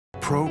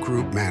Pro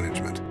Group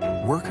Management.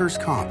 Workers'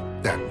 comp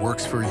that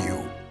works for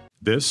you.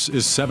 This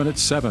is 7 at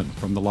 7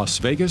 from the Las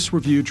Vegas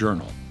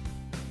Review-Journal.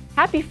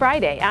 Happy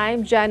Friday,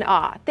 I'm Jen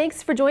Ah.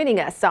 Thanks for joining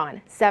us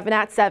on 7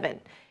 at 7.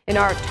 In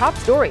our top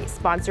story,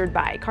 sponsored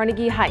by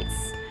Carnegie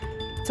Heights.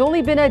 It's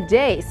only been a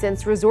day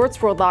since Resorts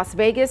World Las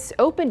Vegas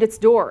opened its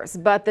doors,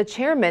 but the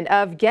chairman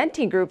of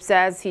Genting Group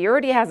says he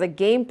already has a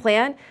game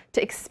plan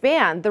to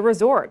expand the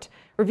resort.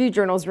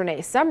 Review-Journal's Renee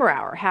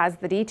Summerhour has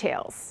the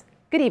details.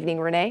 Good evening,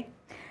 Renee.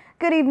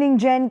 Good evening,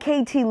 Jen.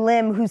 KT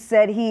Lim, who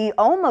said he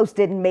almost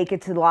didn't make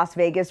it to Las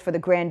Vegas for the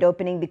grand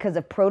opening because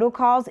of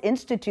protocols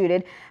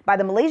instituted by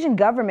the Malaysian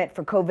government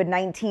for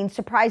COVID-19,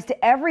 surprised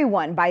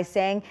everyone by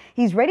saying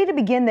he's ready to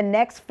begin the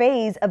next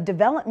phase of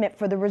development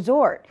for the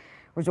resort.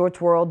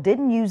 Resorts World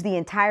didn't use the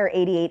entire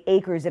 88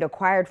 acres it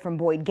acquired from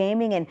Boyd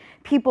Gaming, and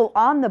people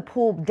on the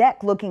pool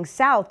deck looking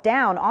south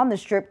down on the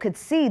strip could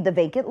see the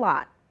vacant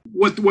lot.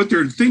 What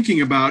they're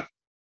thinking about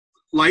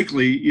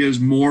likely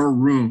is more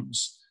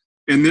rooms.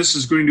 And this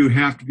is going to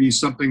have to be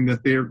something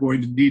that they are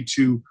going to need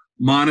to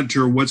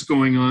monitor what's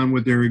going on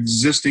with their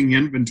existing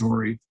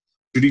inventory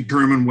to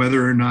determine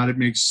whether or not it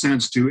makes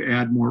sense to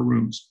add more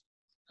rooms.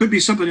 Could be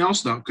something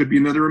else, though. Could be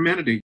another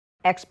amenity.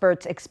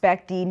 Experts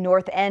expect the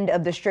north end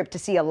of the strip to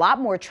see a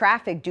lot more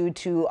traffic due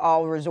to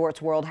all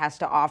Resorts World has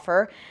to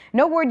offer.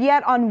 No word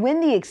yet on when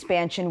the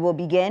expansion will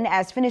begin,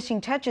 as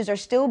finishing touches are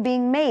still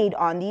being made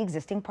on the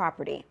existing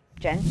property.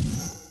 Jen?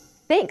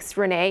 Thanks,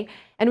 Renee.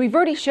 And we've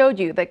already showed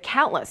you the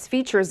countless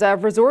features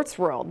of Resorts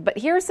World, but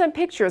here are some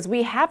pictures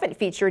we haven't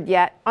featured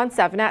yet on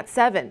 7 at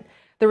 7.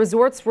 The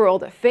Resorts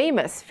World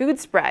famous food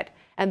spread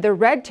and the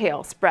Red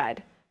Tail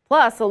spread,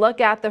 plus a look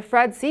at the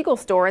Fred Segal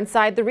store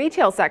inside the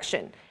retail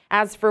section.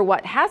 As for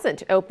what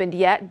hasn't opened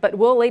yet, but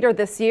will later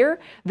this year,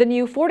 the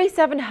new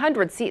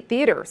 4,700-seat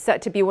theater,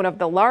 set to be one of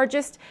the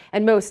largest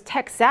and most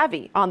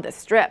tech-savvy on the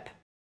Strip.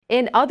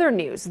 In other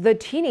news, the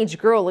teenage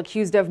girl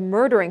accused of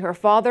murdering her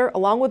father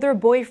along with her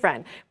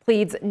boyfriend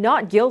pleads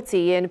not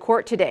guilty in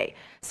court today.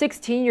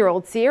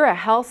 16-year-old Sierra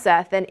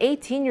Helseth and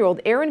 18-year-old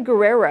Aaron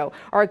Guerrero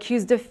are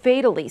accused of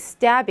fatally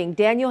stabbing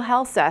Daniel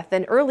Helseth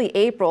in early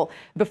April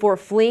before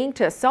fleeing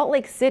to Salt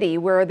Lake City,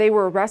 where they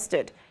were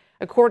arrested.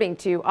 According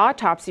to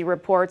autopsy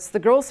reports, the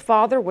girl's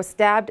father was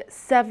stabbed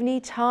 70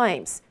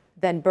 times,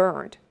 then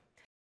burned.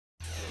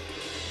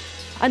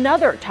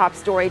 Another top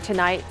story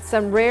tonight,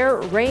 some rare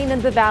rain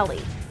in the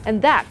valley. And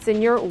that's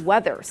in your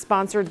weather,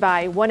 sponsored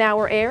by 1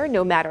 Hour Air.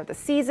 No matter the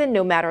season,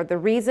 no matter the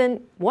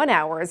reason, 1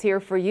 Hour is here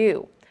for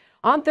you.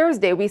 On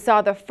Thursday, we saw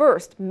the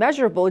first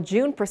measurable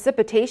June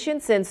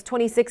precipitation since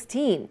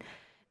 2016.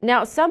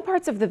 Now, some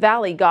parts of the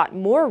valley got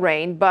more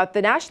rain, but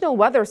the National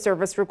Weather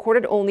Service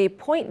recorded only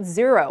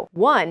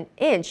 0.01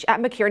 inch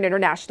at McCarran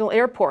International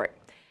Airport.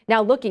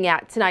 Now, looking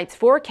at tonight's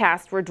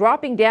forecast, we're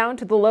dropping down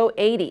to the low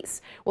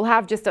 80s. We'll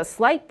have just a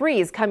slight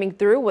breeze coming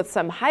through with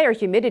some higher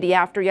humidity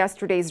after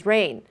yesterday's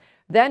rain.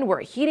 Then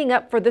we're heating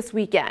up for this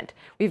weekend.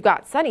 We've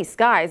got sunny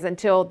skies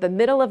until the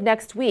middle of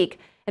next week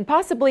and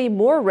possibly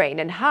more rain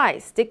and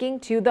highs sticking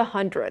to the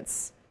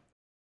hundreds.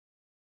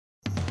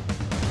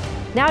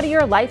 Now to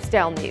your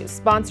lifestyle news,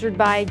 sponsored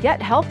by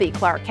Get Healthy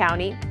Clark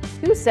County.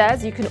 Who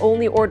says you can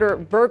only order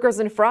burgers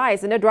and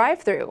fries in a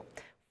drive-thru?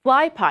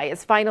 Fly Pie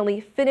is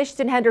finally finished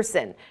in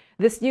Henderson.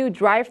 This new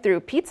drive-thru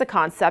pizza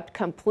concept,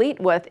 complete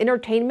with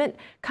entertainment,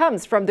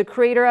 comes from the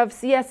creator of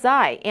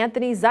CSI,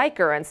 Anthony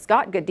Zeiker and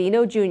Scott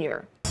Godino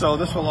Jr. So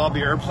this will all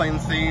be airplane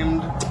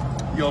themed.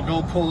 You'll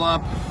go pull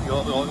up,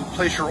 you'll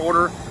place your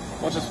order.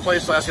 Once it's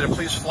placed, I'll ask you to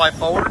please fly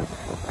forward.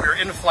 For your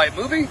in-flight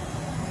movie,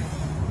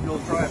 you'll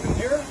drive in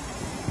here.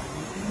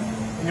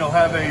 And you'll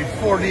have a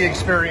 4D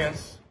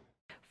experience.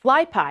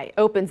 Fly Pie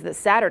opens this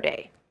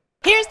Saturday.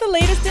 Here's the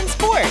latest in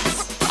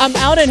sports. I'm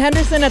out in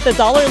Henderson at the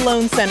Dollar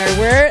Loan Center,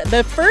 where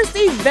the first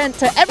event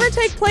to ever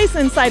take place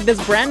inside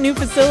this brand new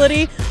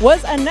facility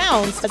was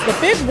announced as the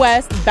Big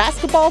West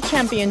Basketball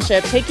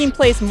Championship, taking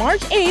place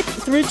March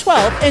 8th through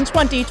 12th in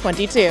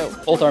 2022.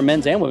 Both our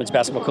men's and women's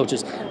basketball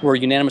coaches were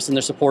unanimous in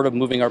their support of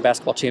moving our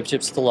basketball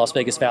championships to the Las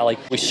Vegas Valley.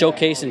 We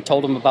showcased and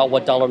told them about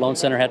what Dollar Loan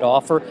Center had to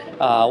offer,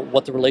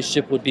 what the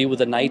relationship would be with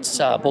the Knights,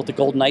 both the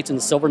Golden Knights and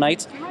the Silver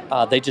Knights.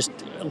 They just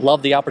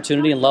loved the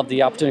opportunity and loved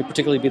the opportunity,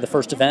 particularly to be the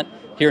first event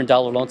here in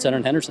Dollar Loan Center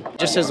in Henderson.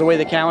 Just as the way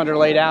the calendar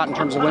laid out in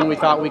terms of when we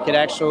thought we could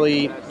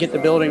actually get the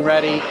building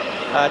ready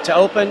to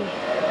open,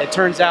 it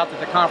turns out that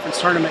the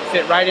conference tournament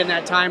fit right in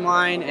that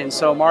timeline, and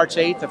so March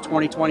 8th of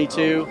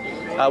 2022,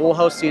 we'll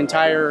host the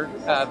entire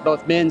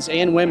both men's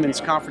and women's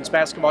conference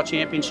basketball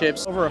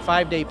championships. Over a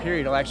 5-day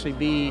period, it'll actually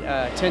be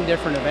 10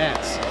 different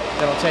events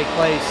that'll take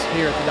place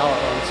here at the Dollar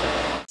Loan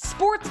Center.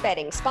 Sports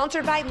betting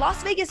sponsored by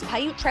Las Vegas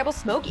Paiute Tribal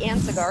Smoke and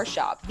Cigar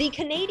Shop. The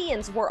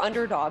Canadians were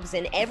underdogs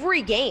in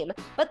every game,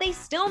 but they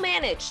still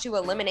managed to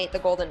eliminate the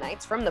Golden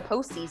Knights from the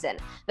postseason.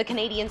 The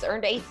Canadians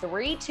earned a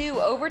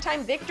 3-2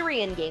 overtime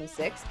victory in Game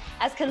 6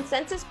 as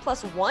consensus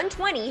plus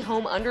 120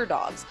 home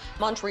underdogs.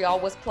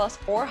 Montreal was plus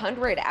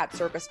 400 at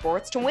Circa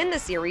Sports to win the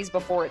series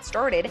before it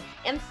started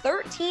and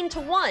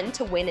 13-1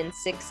 to win in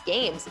 6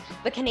 games.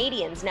 The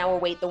Canadians now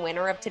await the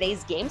winner of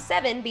today's Game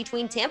 7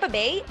 between Tampa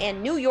Bay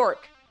and New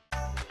York.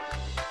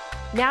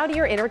 Now to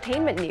your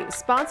entertainment news,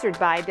 sponsored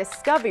by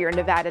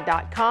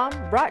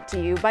DiscoverYourNevada.com, brought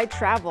to you by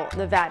Travel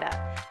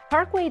Nevada.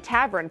 Parkway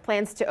Tavern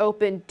plans to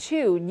open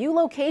 2 new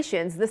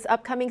locations this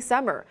upcoming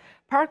summer.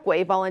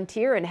 Parkway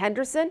Volunteer in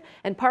Henderson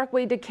and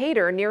Parkway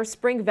Decatur near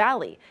Spring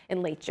Valley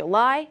in late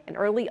July and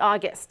early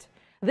August.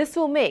 This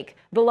will make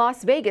the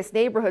Las Vegas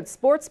Neighborhood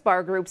Sports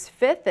Bar Group's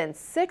 5th and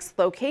 6th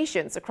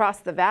locations across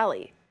the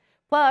valley.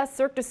 Plus,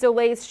 Cirque du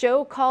Soleil's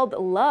show called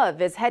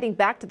Love is heading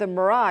back to the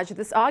Mirage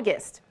this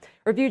August.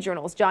 Review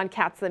Journal's John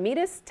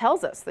Katsiamidis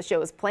tells us the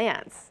show's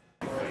plans.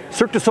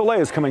 Cirque du Soleil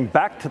is coming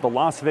back to the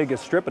Las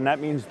Vegas Strip, and that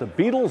means the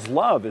Beatles'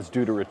 Love is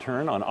due to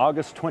return on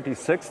August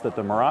 26th at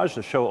the Mirage.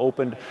 The show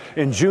opened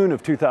in June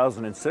of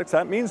 2006.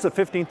 That means the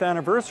 15th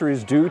anniversary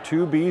is due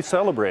to be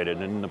celebrated.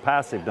 And in the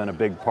past, they've done a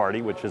big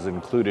party, which has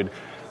included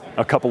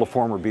a couple of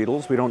former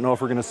Beatles. We don't know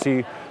if we're going to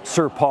see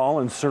Sir Paul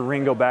and Sir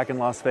Ringo back in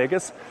Las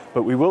Vegas,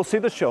 but we will see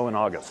the show in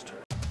August.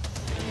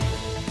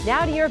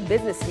 Now to your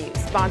business news,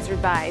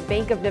 sponsored by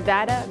Bank of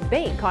Nevada,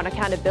 Bank on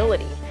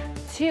Accountability.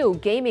 2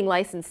 gaming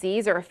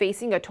licensees are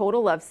facing a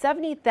total of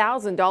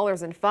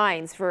 $70,000 in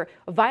fines for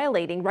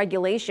violating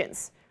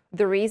regulations.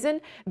 The reason?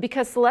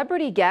 Because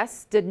celebrity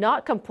guests did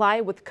not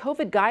comply with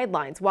COVID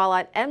guidelines while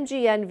at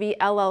MGNV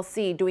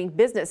LLC doing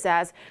business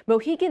as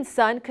Mohegan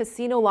Sun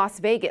Casino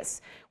Las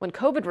Vegas when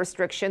COVID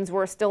restrictions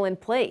were still in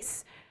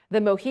place. The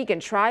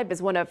Mohegan Tribe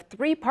is one of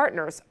 3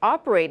 partners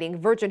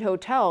operating Virgin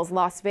Hotels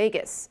Las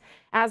Vegas.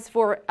 As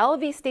for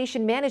LV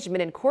Station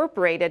Management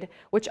Incorporated,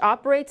 which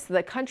operates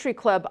the Country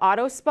Club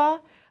Auto Spa,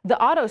 the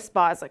Auto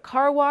Spa is a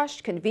car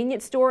wash,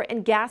 convenience store,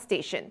 and gas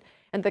station,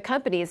 and the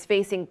company is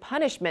facing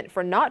punishment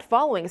for not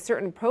following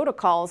certain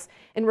protocols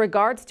in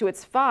regards to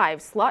its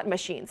 5 slot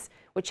machines,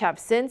 which have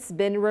since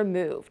been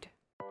removed.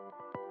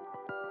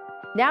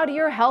 Now to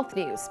your health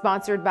news,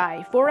 sponsored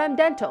by 4M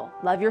Dental.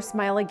 Love your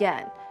smile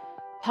again.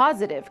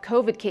 Positive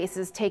COVID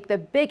cases take the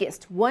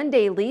biggest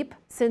one-day leap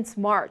since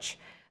March.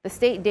 The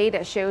state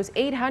data shows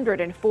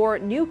 804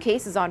 new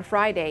cases on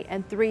Friday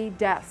and 3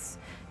 deaths.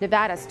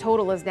 Nevada's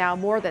total is now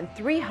more than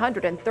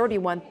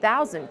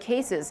 331,000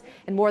 cases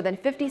and more than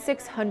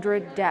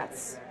 5,600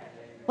 deaths.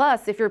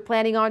 Plus, if you're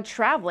planning on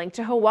traveling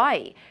to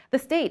Hawaii, the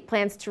state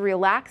plans to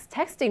relax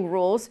testing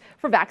rules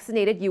for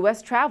vaccinated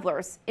U.S.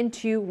 travelers in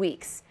 2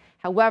 weeks.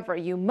 However,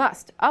 you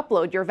must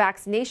upload your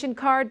vaccination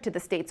card to the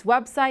state's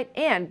website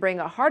and bring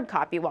a hard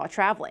copy while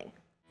traveling.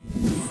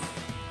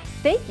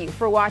 Thank you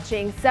for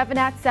watching 7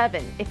 at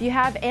 7. If you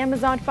have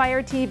Amazon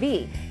Fire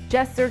TV,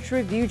 just search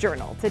Review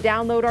Journal to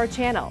download our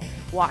channel.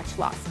 Watch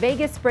Las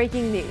Vegas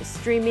breaking news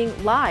streaming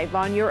live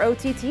on your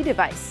OTT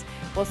device.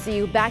 We'll see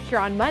you back here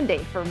on Monday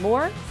for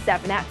more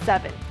 7 at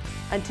 7.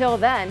 Until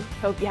then,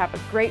 hope you have a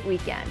great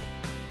weekend.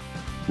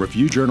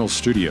 Review Journal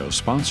Studio,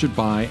 sponsored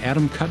by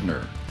Adam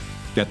Kuttner.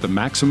 Get the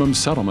maximum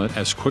settlement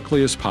as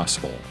quickly as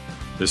possible.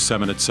 This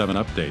 7 at 7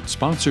 update,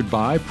 sponsored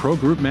by Pro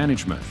Group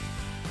Management.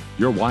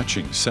 You're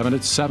watching 7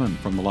 at 7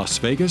 from the Las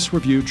Vegas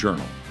Review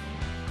Journal.